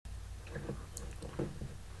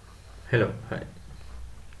Hello, hi.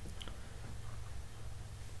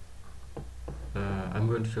 I'm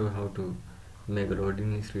going to show how to make a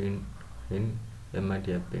loading screen in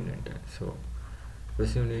MIT App Inventor. So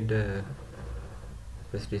first you need a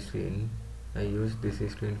first screen. I use this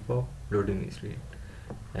screen for loading screen,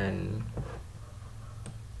 and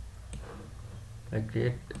I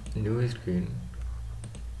create new screen.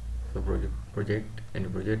 So project any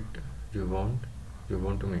project you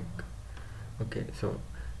want to make. Okay, so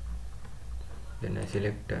then I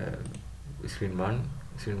select screen one.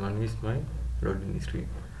 Screen one is my loading screen.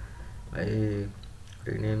 I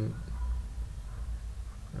rename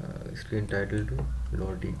screen title to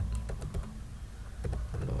loading.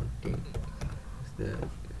 Loading is the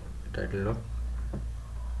title of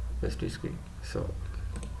first screen. So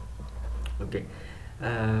okay,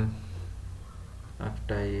 uh,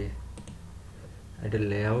 after I add a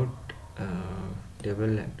layout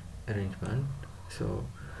table arrangement, so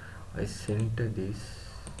I center this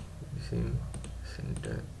in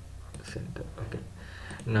center. Okay,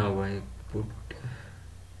 now I put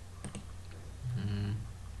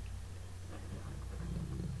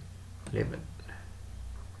label.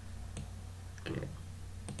 Okay,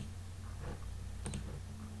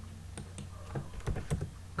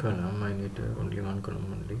 column, I need only one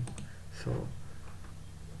column only, so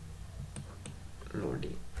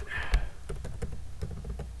loading.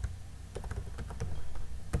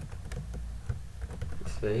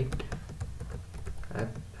 Just wait,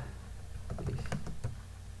 app is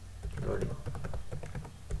loading.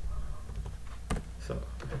 So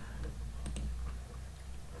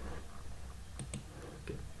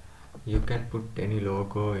okay, you can put any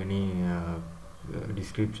logo, any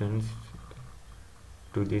descriptions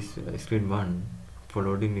to this screen one for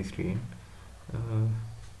loading the screen. uh,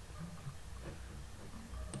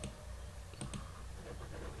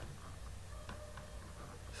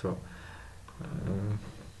 so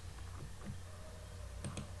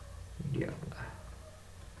media.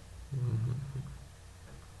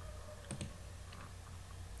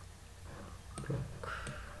 Block.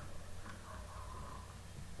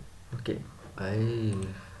 Okay, I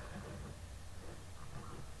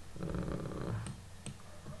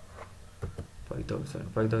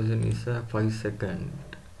 5000 is a 5 second.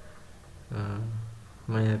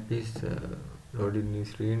 My app is loading new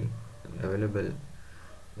screen available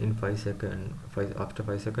in 5 seconds. After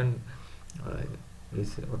 5 seconds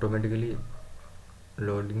is automatically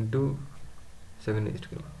loading to second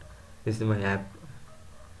screen. This is my app,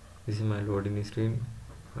 this is my loading screen,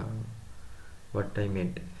 what I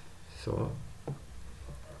made. So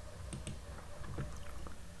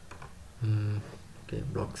okay,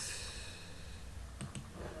 blocks.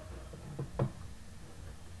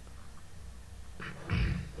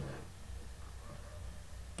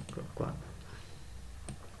 Block 1,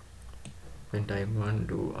 when time 1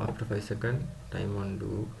 do after 5 seconds, time 1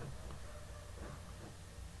 do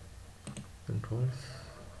controls,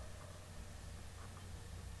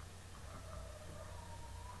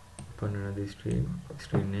 open another screen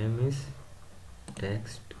name is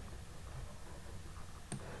text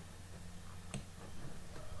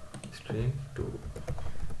screen 2.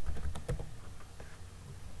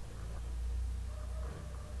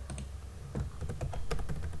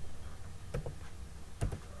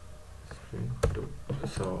 Screen 2.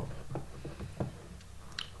 So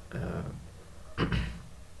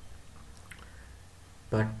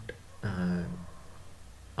but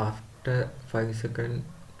after 5 seconds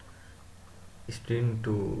screen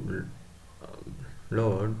to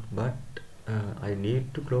load, but I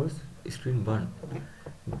need to close screen 1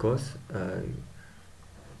 because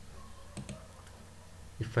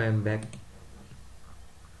if I am back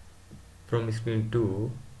from screen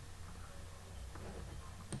 2,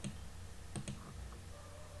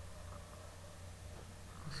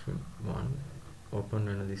 screen 1, open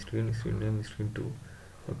another screen name is screen 2.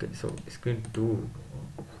 Okay, so screen 2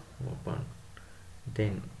 open,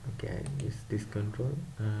 then okay, I use this control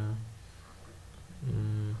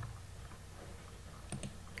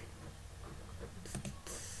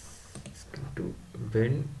screen 2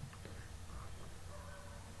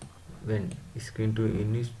 when screen 2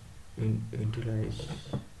 initialize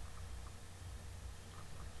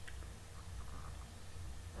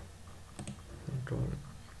control.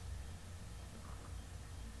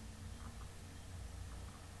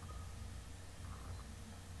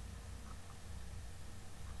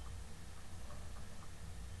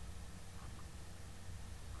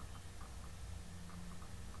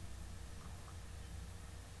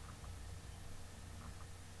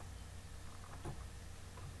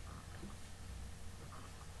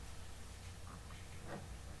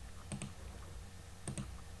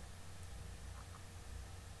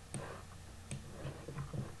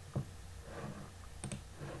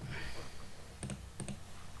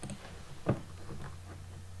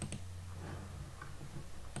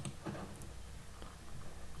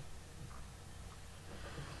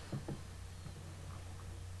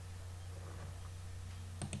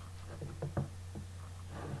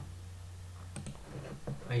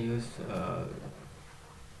 I use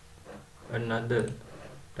another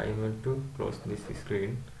timer to close this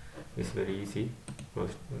screen. It's very easy.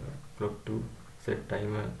 Clock to set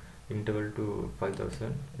timer interval to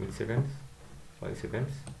 5000 milliseconds, 5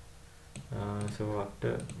 seconds. So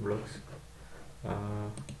after blocks,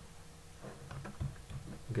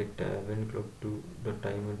 get when clock to the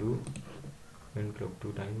timer do, when clock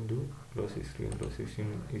to time do, close screen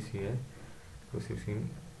is here, close screen,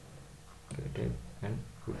 get it and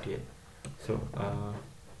put here. So I'm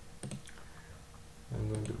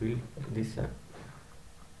going to build this app.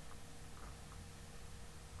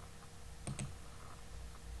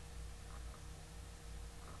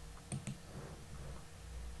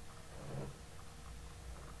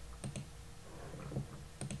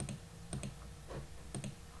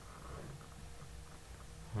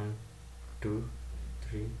 One, two,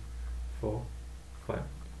 three, 4, 5.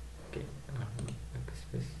 Okay,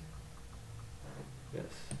 space. Yes.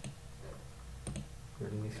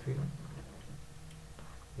 Loading the screen.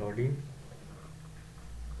 Loading.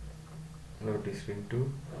 Load the screen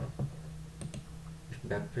 2. If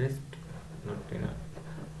back pressed, not in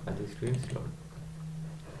other screens load.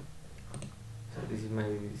 So this is my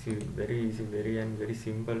very easy, very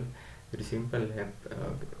simple app.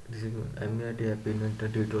 This is MIT App Inventor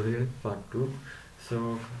tutorial part 2.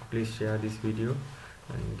 So please share this video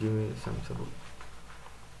and give me some support.